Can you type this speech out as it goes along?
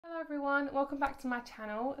Everyone, welcome back to my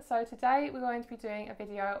channel. So today we're going to be doing a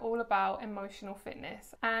video all about emotional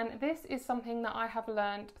fitness, and this is something that I have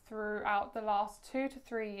learned throughout the last 2 to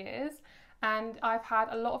 3 years, and I've had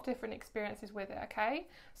a lot of different experiences with it. Okay,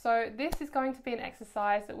 so this is going to be an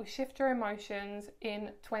exercise that will shift your emotions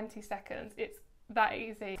in 20 seconds. It's that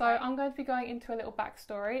easy. So I'm going to be going into a little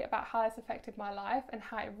backstory about how this affected my life and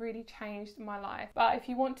how it really changed my life. But if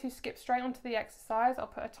you want to skip straight onto the exercise, I'll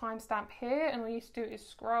put a timestamp here, and all you need to do is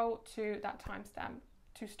scroll to that timestamp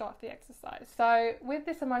to start the exercise. So with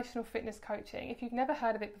this emotional fitness coaching, if you've never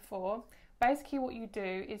heard of it before, basically what you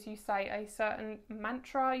do is you say a certain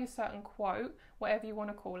mantra, a certain quote, whatever you want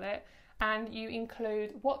to call it, and you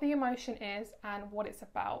include what the emotion is and what it's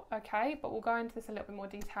about, okay? But we'll go into this a little bit more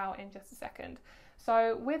detail in just a second.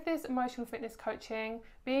 So with this emotional fitness coaching,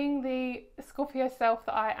 being the Scorpio self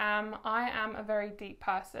that I am a very deep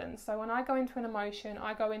person. So when I go into an emotion,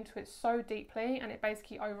 I go into it so deeply and it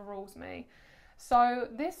basically overrules me. So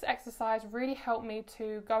this exercise really helped me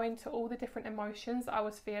to go into all the different emotions that I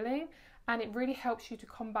was feeling, and it really helps you to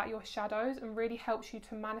combat your shadows and really helps you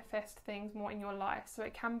to manifest things more in your life. So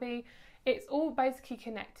it's all basically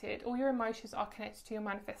connected. All your emotions are connected to your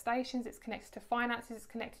manifestations. It's connected to finances. It's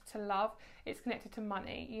connected to love. It's connected to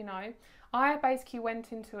money, you know. I basically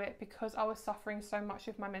went into it because I was suffering so much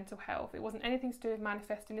with my mental health. It wasn't anything to do with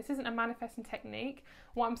manifesting. This isn't a manifesting technique.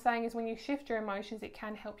 What I'm saying is when you shift your emotions, it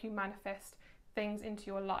can help you manifest things into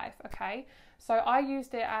your life, okay? So I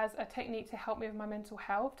used it as a technique to help me with my mental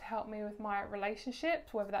health, to help me with my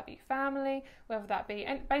relationships, whether that be family, whether that be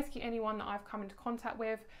basically anyone that I've come into contact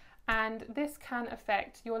with. And this can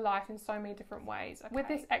affect your life in so many different ways. Okay. With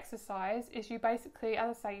this exercise is you basically,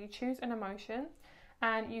 as I say, you choose an emotion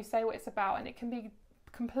and you say what it's about, and it can be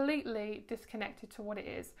completely disconnected to what it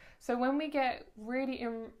is. So when we get really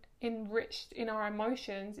enriched in our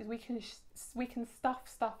emotions, is we can stuff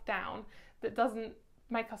stuff down that doesn't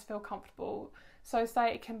make us feel comfortable. So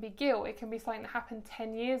say it can be guilt, it can be something that happened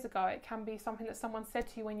 10 years ago, it can be something that someone said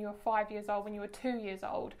to you when you were 5 years old, when you were 2 years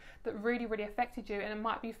old, that really, really affected you, and it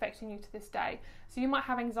might be affecting you to this day. So you might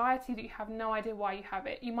have anxiety that you have no idea why you have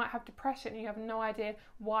it. You might have depression and you have no idea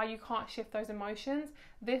why you can't shift those emotions.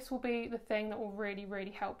 This will be the thing that will really, really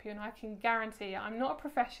help you, and I can guarantee I'm not a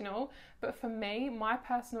professional, but for me, my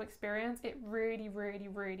personal experience, it really, really,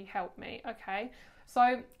 really helped me, okay?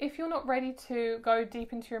 So if you're not ready to go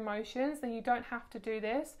deep into your emotions, then you don't have to do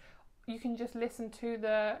this. You can just listen to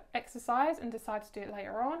the exercise and decide to do it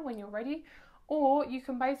later on when you're ready. Or you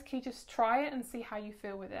can basically just try it and see how you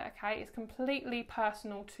feel with it, okay? It's completely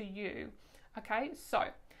personal to you, okay? So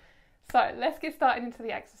let's get started into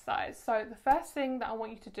the exercise. So the first thing that I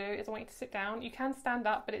want you to do is I want you to sit down. You can stand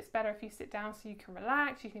up, but it's better if you sit down so you can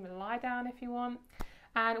relax. You can even lie down if you want.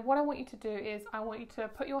 And what I want you to do is I want you to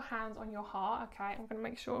put your hands on your heart, okay? I'm going to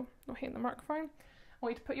make sure I'm not hitting the microphone. I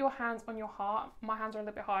want you to put your hands on your heart. My hands are a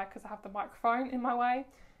little bit higher because I have the microphone in my way.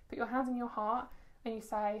 Put your hands on your heart and you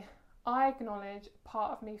say, I acknowledge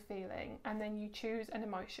part of me feeling, and then you choose an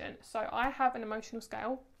emotion. So I have an emotional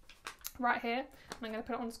scale right here, and I'm going to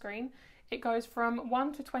put it on the screen. It goes from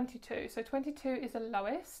 1 to 22. So 22 is the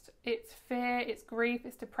lowest. It's fear, it's grief,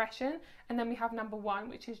 it's depression. And then we have number 1,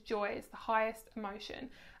 which is joy. It's the highest emotion.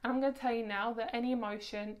 And I'm going to tell you now that any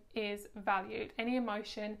emotion is valued. Any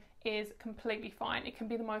emotion is completely fine. It can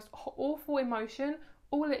be the most awful emotion.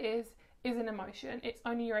 All it is an emotion. It's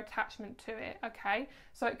only your attachment to it, okay?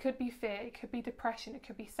 So it could be fear, it could be depression, it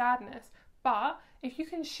could be sadness. But if you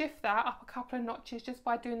can shift that up a couple of notches just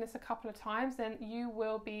by doing this a couple of times, then you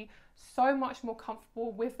will be so much more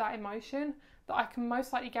comfortable with that emotion that I can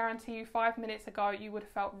most likely guarantee you 5 minutes ago you would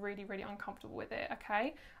have felt really, really uncomfortable with it,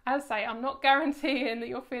 okay? As I say, I'm not guaranteeing that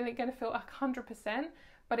you're going to feel 100%,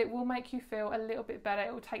 but it will make you feel a little bit better.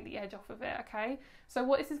 It will take the edge off of it, okay? So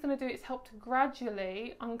what this is going to do is help to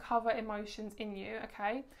gradually uncover emotions in you,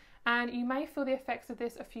 okay? And you may feel the effects of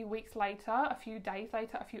this a few weeks later, a few days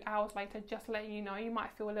later, a few hours later, just letting you know. You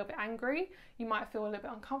might feel a little bit angry, you might feel a little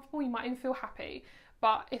bit uncomfortable, you might even feel happy.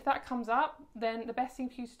 But if that comes up, then the best thing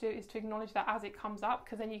for you to do is to acknowledge that as it comes up,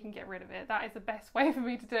 because then you can get rid of it. That is the best way for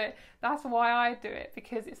me to do it. That's why I do it,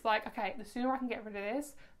 because it's like, okay, the sooner I can get rid of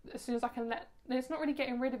this, as soon as I can it's not really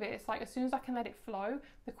getting rid of it, it's like as soon as I can let it flow,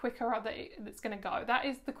 the quicker it's going to go. That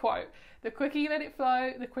is the quote. The quicker you let it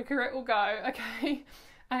flow, the quicker it will go, okay?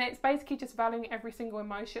 And it's basically just valuing every single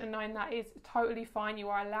emotion and knowing that is totally fine. You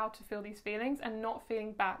are allowed to feel these feelings and not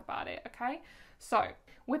feeling bad about it, okay? So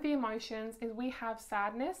with the emotions is we have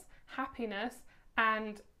sadness, happiness,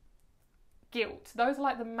 and guilt. Those are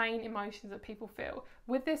like the main emotions that people feel.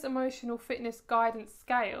 With this emotional fitness guidance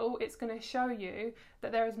scale, it's going to show you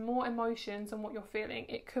that there is more emotions than what you're feeling.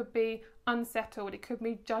 It could be unsettled, it could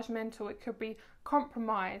be judgmental, it could be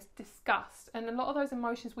compromise, disgust, and a lot of those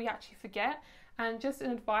emotions we actually forget. And just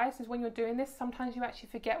an advice is when you're doing this, sometimes you actually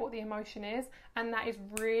forget what the emotion is, and that is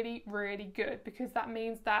really, really good, because that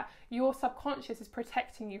means that your subconscious is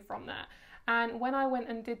protecting you from that. And when I went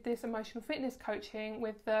and did this emotional fitness coaching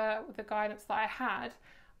with the guidance that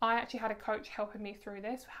I actually had a coach helping me through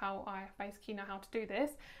this, how I basically know how to do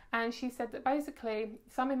this. And she said that basically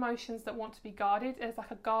some emotions that want to be guarded is like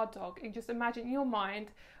a guard dog. You just imagine in your mind,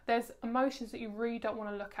 there's emotions that you really don't want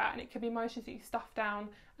to look at. And it could be emotions that you stuff down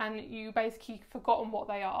and you basically forgotten what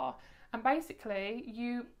they are. And basically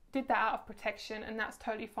you did that out of protection, and that's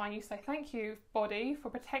totally fine. You say, thank you, body, for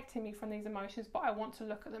protecting me from these emotions, but I want to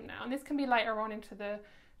look at them now. And this can be later on into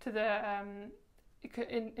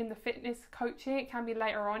in the fitness coaching. It can be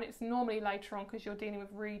later on. It's normally later on because you're dealing with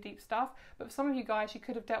really deep stuff. But for some of you guys, you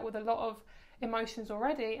could have dealt with a lot of emotions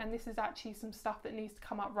already, and this is actually some stuff that needs to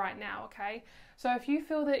come up right now, okay? So if you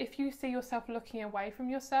feel that, if you see yourself looking away from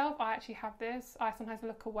yourself, I actually have this. I sometimes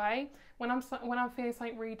look away when I'm feeling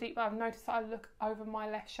something really deep. I've noticed that I look over my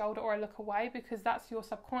left shoulder or I look away, because that's your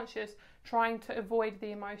subconscious trying to avoid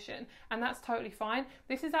the emotion, and that's totally fine.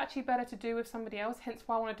 This is actually better to do with somebody else, hence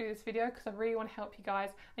why I want to do this video, because I really want to help you guys,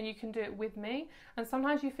 and you can do it with me. And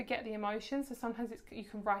sometimes you forget the emotion, so sometimes you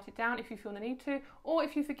can write it down if you feel the need to, or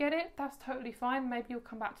if you forget it, that's totally fine. Maybe you'll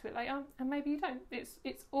come back to it later, and maybe you don't.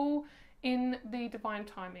 It's all in the divine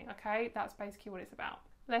timing, okay? That's basically what it's about.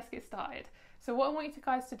 Let's get started. So what I want you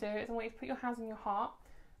guys to do is I want you to put your hands on your heart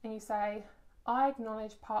and you say, I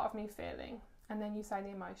acknowledge part of me feeling, and then you say the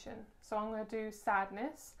emotion. So I'm going to do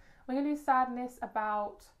sadness. We're going to do sadness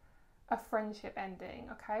about a friendship ending,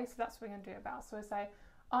 okay? So that's what we're going to do about. So we say,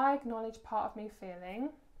 I acknowledge part of me feeling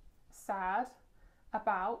sad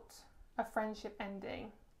about a friendship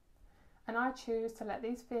ending, and I choose to let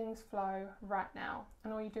these feelings flow right now.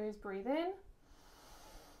 And all you do is breathe in,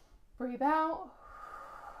 breathe out,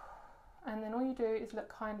 and then all you do is look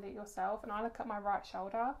kindly at yourself. And I look at my right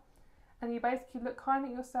shoulder, and you basically look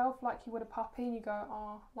kindly at yourself like you would a puppy, and you go,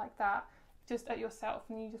 oh, like that, just at yourself,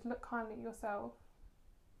 and you just look kindly at yourself.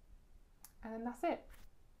 And then that's it.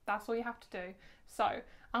 That's all you have to do. So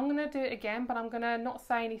I'm going to do it again, but I'm going to not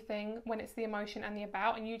say anything when it's the emotion and the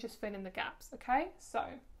about, and you just fill in the gaps, okay? So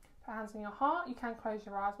put hands on your heart. You can close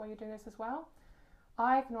your eyes while you're doing this as well.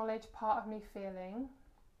 I acknowledge part of me feeling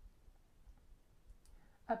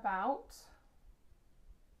about,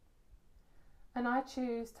 and I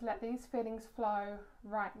choose to let these feelings flow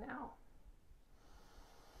right now.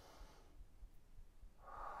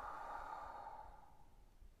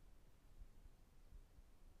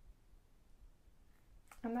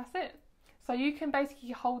 And that's it. So you can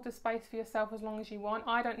basically hold the space for yourself as long as you want.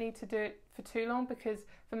 I don't need to do it for too long, because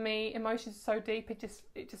for me, emotions are so deep, it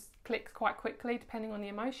just clicks quite quickly depending on the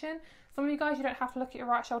emotion. Some of you guys, you don't have to look at your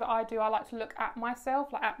right shoulder. I do. I like to look at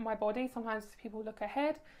myself, like at my body. Sometimes people look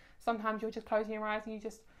ahead. Sometimes you're just closing your eyes and you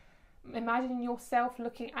just imagine yourself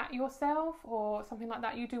looking at yourself or something like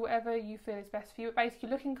that. You do whatever you feel is best for you. But basically,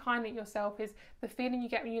 looking kindly at yourself is the feeling you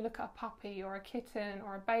get when you look at a puppy or a kitten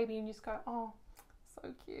or a baby and you just go, oh, so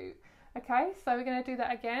cute. Okay, so we're going to do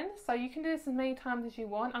that again. So you can do this as many times as you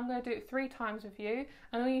want. I'm going to do it 3 times with you,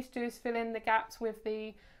 and all you need to do is fill in the gaps with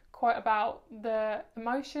the quote about the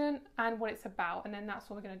emotion and what it's about, and then that's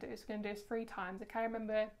what we're going to do. So we're going to do this 3 times, okay?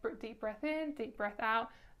 Remember, deep breath in, deep breath out,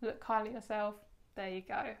 look kindly at yourself. There you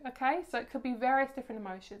go. Okay, so it could be various different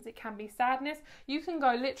emotions. It can be sadness. You can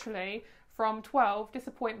go literally from 12,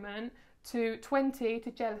 disappointment, to 20,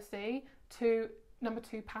 to jealousy, to number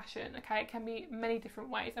 2, passion. Okay, it can be many different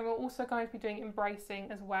ways, and we're also going to be doing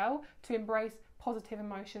embracing as well, to embrace positive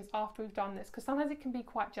emotions after we've done this, because sometimes it can be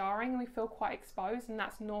quite jarring and we feel quite exposed, and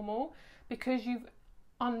that's normal because you've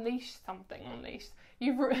unleashed something.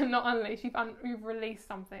 You've released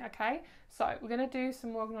something. Okay, so we're going to do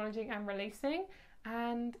some more acknowledging and releasing,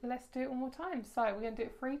 and let's do it one more time. So we're going to do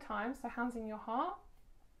it 3 times. So hands in your heart.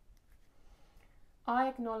 I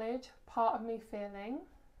acknowledge part of me feeling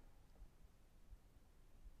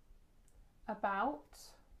about,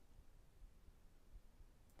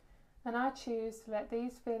 and I choose to let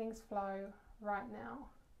these feelings flow right now.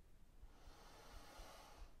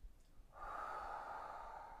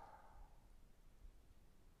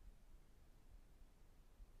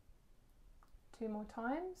 Two more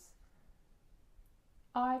times.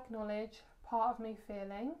 I acknowledge part of me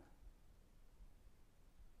feeling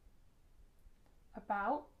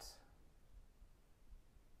about,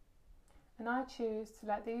 and I choose to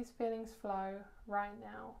let these feelings flow right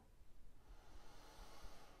now.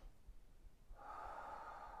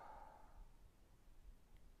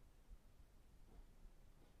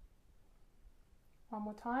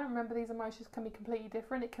 one more time. Remember, these emotions can be completely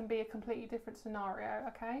different. It can be a completely different scenario,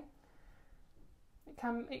 okay?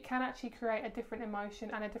 It can actually create a different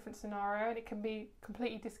emotion and a different scenario, and it can be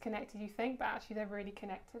completely disconnected, you think, but actually they're really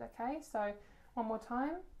connected, okay? So one more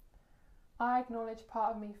time. I acknowledge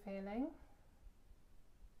part of me feeling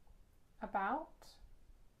about,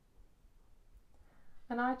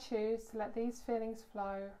 and I choose to let these feelings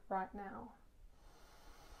flow right now.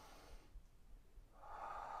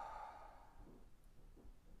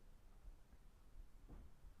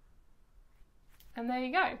 And there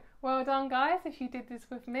you go. Well done, guys, if you did this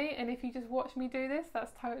with me, and if you just watched me do this,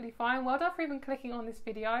 that's totally fine. Well done for even clicking on this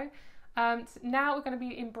video. Now we're going to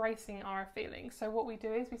be embracing our feelings. So what we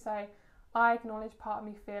do is we say, I acknowledge part of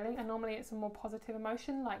me feeling, and normally it's a more positive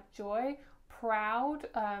emotion like joy, proud,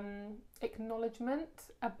 acknowledgement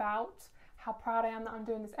about how proud I am that I'm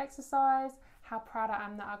doing this exercise, how proud I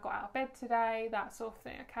am that I got out of bed today, that sort of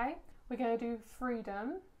thing, okay? We're going to do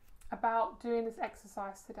freedom about doing this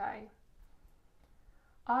exercise today.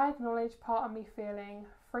 I acknowledge part of me feeling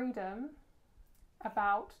freedom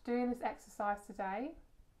about doing this exercise today,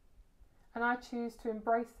 and I choose to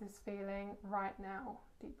embrace this feeling right now.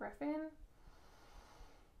 Deep breath in,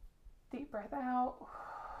 deep breath out.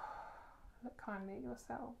 Look kindly at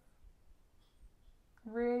yourself.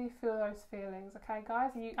 Really feel those feelings, okay,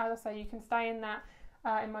 guys? And you, as I say, you can stay in that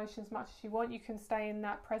emotion as much as you want. You can stay in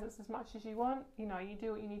that presence as much as you want. You know, you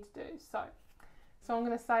do what you need to do. So I'm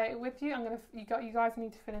going to say it with you. You guys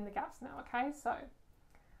need to fill in the gaps now, okay? So,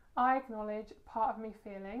 I acknowledge part of me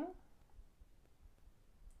feeling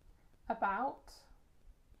about,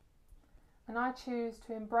 and I choose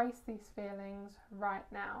to embrace these feelings right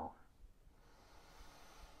now.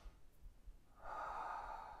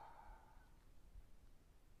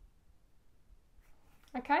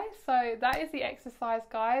 Okay, so that is the exercise,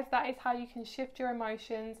 guys. That is how you can shift your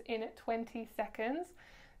emotions in 20 seconds.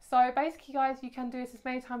 So basically, guys, you can do this as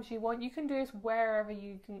many times as you want. You can do this wherever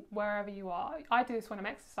you are. I do this when I'm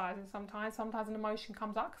exercising sometimes. Sometimes an emotion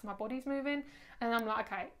comes up because my body's moving, and I'm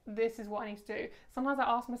like, okay, this is what I need to do. Sometimes I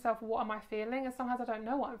ask myself, what am I feeling? And sometimes I don't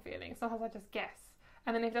know what I'm feeling. Sometimes I just guess.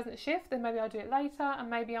 And then if it doesn't shift, then maybe I'll do it later, and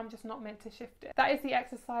maybe I'm just not meant to shift it. That is the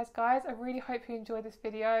exercise, guys. I really hope you enjoyed this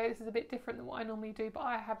video. This is a bit different than what I normally do, but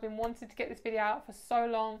I have been wanting to get this video out for so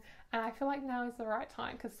long, and I feel like now is the right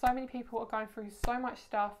time because so many people are going through so much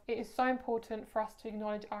stuff. It is so important for us to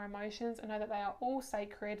acknowledge our emotions and know that they are all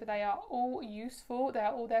sacred, they are all useful, they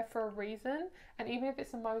are all there for a reason. And even if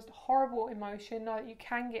it's the most horrible emotion, know that you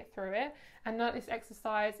can get through it, and know that this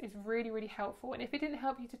exercise is really, really helpful. And if it didn't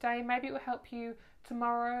help you today, maybe it will help you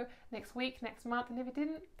tomorrow, next week, next month. And if it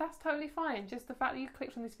didn't, that's totally fine. Just the fact that you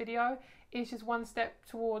clicked on this video is just one step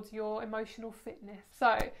towards your emotional fitness.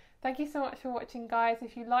 So thank you so much for watching, guys.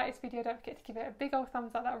 If you like this video, don't forget to give it a big old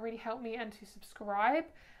thumbs up. That will really help me, and to subscribe.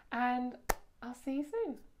 And I'll see you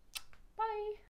soon.